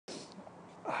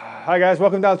Hi guys,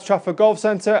 welcome down to Trafford Golf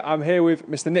Centre. I'm here with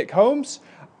Mr. Nick Holmes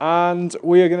and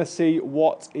we are going to see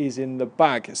what is in the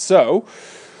bag. So,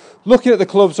 looking at the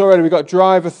clubs already, we've got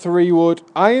driver, 3-wood.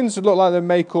 Irons look like the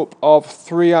makeup of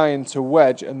 3 iron to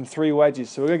wedge and 3 wedges.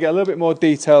 So we're going to get a little bit more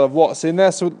detail of what's in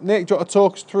there. So Nick, do you want to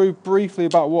talk us through briefly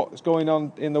about what's going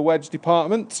on in the wedge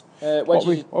department?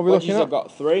 Wedges, what are we looking at? I've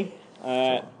got 3.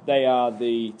 They are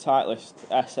the Titleist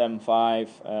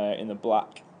SM5 in the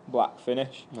black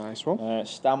finish. Nice one.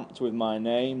 Stamped with my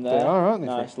name there. They are, aren't they?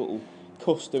 Nice little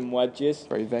custom wedges.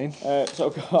 Very vain.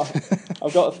 So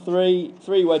I've got three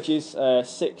wedges,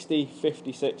 60,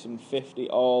 56 and 50,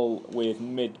 all with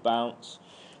mid bounce.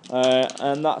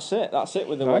 And that's it. That's it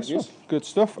with the nice wedges. One. Good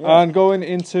stuff. Yeah. And going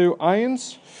into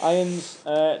irons? Irons,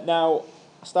 now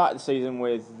I started the season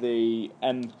with the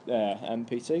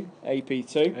AP2,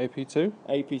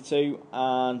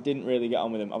 and didn't really get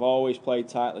on with them. I've always played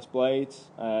Titleist blades.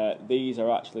 These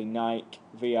are actually Nike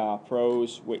VR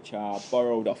Pros, which are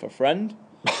borrowed off a friend.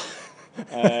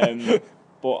 But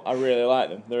I really like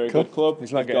them. They're a good club.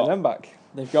 He's not getting them back.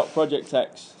 They've got Project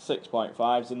X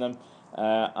 6.5s in them,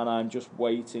 and I'm just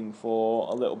waiting for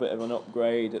a little bit of an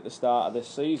upgrade at the start of this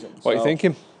season. What are you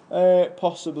thinking?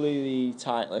 Possibly the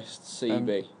Titleist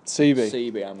CB.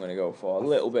 CB I'm going to go for. A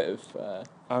little bit of...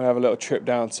 I'm going to have a little trip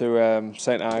down to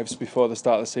St Ives before the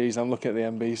start of the season. I'm looking at the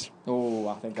MBs. Oh,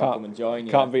 I think I'll come and join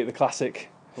you. Can't beat the classic.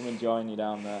 Come and join you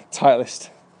down there. Titleist.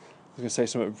 I was going to say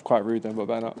something quite rude then, but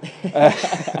better not.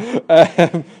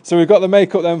 So we've got the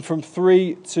makeup then from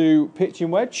 3 to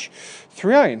pitching wedge.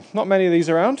 3 iron. Not many of these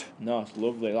around. No, it's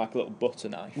lovely. Like a little butter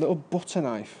knife. Little butter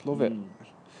knife. Love it.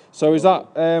 So is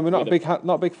that we're not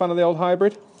a big fan of the old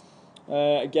hybrid?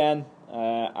 Again,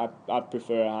 I'd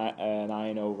prefer an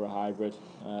iron over a hybrid.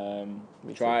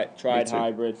 Tried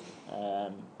hybrid.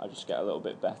 I just get a little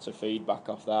bit better feedback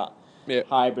off that. Yeah.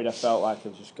 Hybrid, I felt like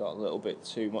I've just got a little bit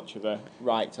too much of a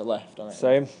right to left on it.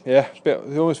 Same, yeah.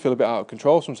 They always feel a bit out of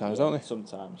control sometimes, don't they?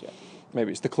 Sometimes, yeah.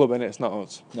 Maybe it's the club, innit? It's not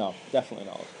us. No, definitely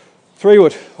not us.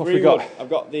 3-wood. What have we got? I've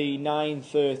got the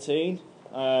 913.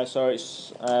 So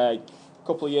it's a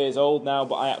couple of years old now,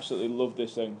 but I absolutely love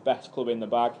this thing. Best club in the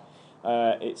bag.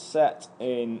 It's set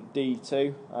in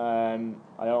D2. I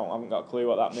haven't got a clue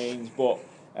what that means, but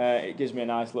it gives me a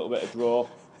nice little bit of draw.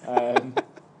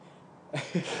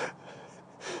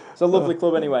 It's a lovely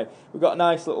club anyway. We've got a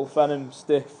nice little Phenom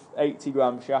stiff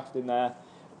 80-gram shaft in there.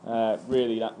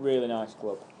 Really nice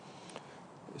club.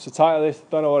 It's a Titleist.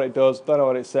 Don't know what it does. Don't know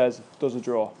what it says. Does a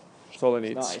draw. That's all it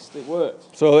needs. Nice. It works.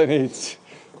 That's all it needs.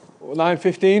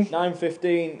 915.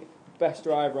 915. Best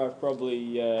driver I've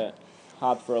probably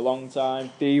had for a long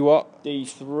time. D what?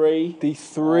 D3.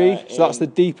 D3. So that's the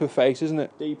deeper face, isn't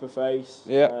it? Deeper face.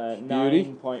 Yeah.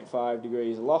 9.5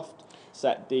 degrees loft.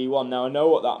 Set D1. Now I know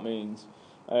what that means.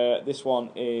 This one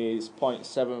is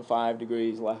 0.75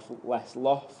 degrees less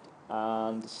loft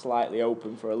and slightly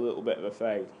open for a little bit of a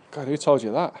fade. God, who told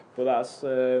you that? But that's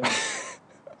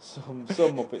some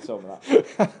Muppets over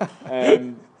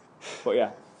that. But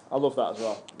yeah, I love that as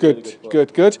well. Good, really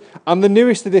good. And the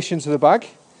newest addition to the bag.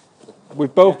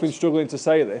 We've both been struggling to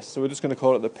say this, so we're just going to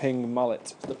call it the Ping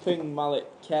Mallet. The Ping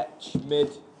Mallet Catch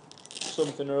mid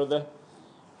something or other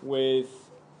with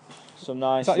some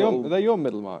nice are they your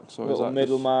middle marks? Or little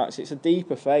middle marks. It's a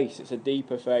deeper face. It's a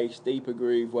deeper face, deeper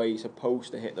groove where you're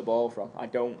supposed to hit the ball from. I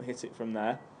don't hit it from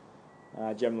there.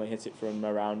 I generally hit it from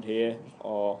around here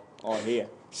or here.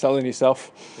 Selling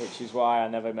yourself. Which is why I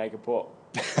never make a putt.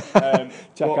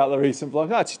 Check out the recent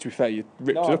vlog. Actually, to be fair, you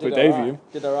ripped it up with Davium.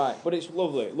 Did alright, but it's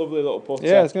lovely little putter.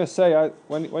 Yeah, I was going to say,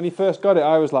 when you first got it,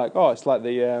 I was like, oh, it's like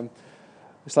the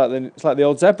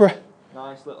old Zebra.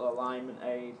 Nice little alignment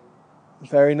aid.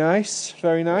 Very nice,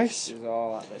 very nice. Is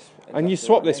all like this. And you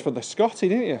swapped this for the Scotty,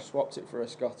 didn't you? Swapped it for a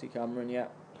Scotty Cameron, yeah.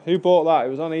 Who bought that? It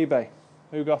was on eBay.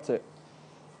 Who got it?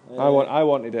 I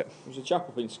wanted it. There was a chap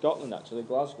up in Scotland, actually,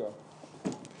 Glasgow.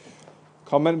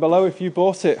 Comment below if you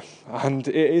bought it, and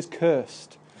it is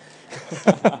cursed.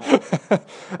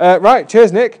 Right,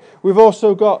 cheers, Nick. We've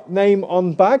also got name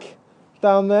on bag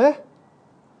down there,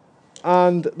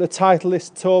 and the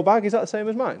Titleist tour bag. Is that the same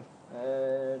as mine?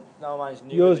 No, mine's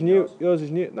new. Yours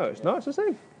is new. No, it's not. It's the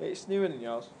same. It's newer than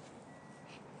yours.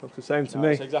 Looks the same to me.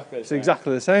 It's exactly the same.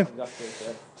 Exactly the same. Exactly the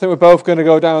same. I think we're both going to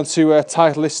go down to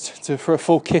Titleist for a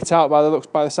full kit out by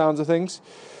the sounds of things.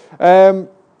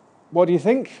 What do you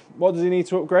think? What does he need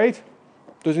to upgrade?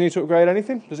 Does he need to upgrade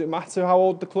anything? Does it matter how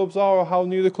old the clubs are or how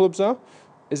new the clubs are?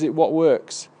 Is it what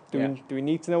works? Do we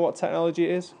need to know what technology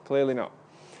it is? Clearly not.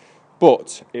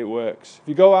 But it works. If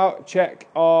you go out, check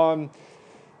on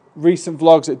recent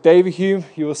vlogs at Davium,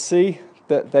 you will see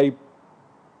that they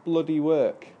bloody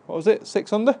work. What was it?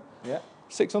 6 under? Yeah.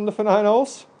 6 under for 9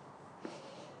 holes?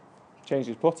 changed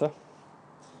his putter.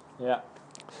 Yeah.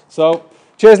 So,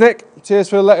 cheers, Nick. Cheers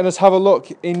for letting us have a look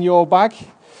in your bag.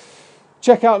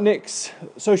 Check out Nick's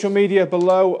social media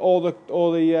below. All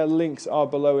the links are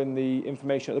below in the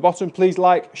information at the bottom. Please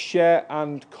like, share,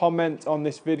 and comment on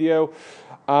this video,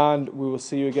 and we will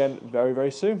see you again very,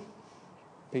 very soon.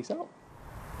 Peace out.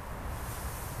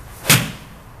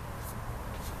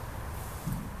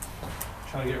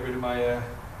 Trying to get rid of my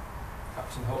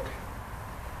captain hook.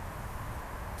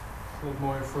 A little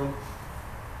more in front.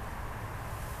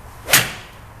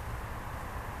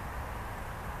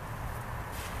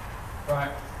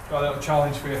 Right, got a little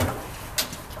challenge for you.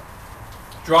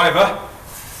 Driver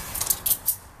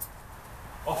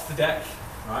off the deck.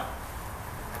 Right.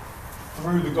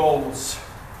 Through the goals.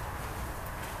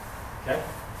 Okay.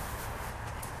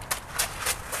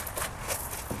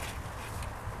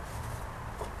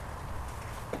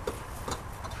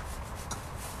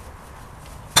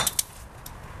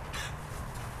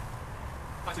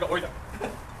 Actually got worried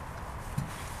there.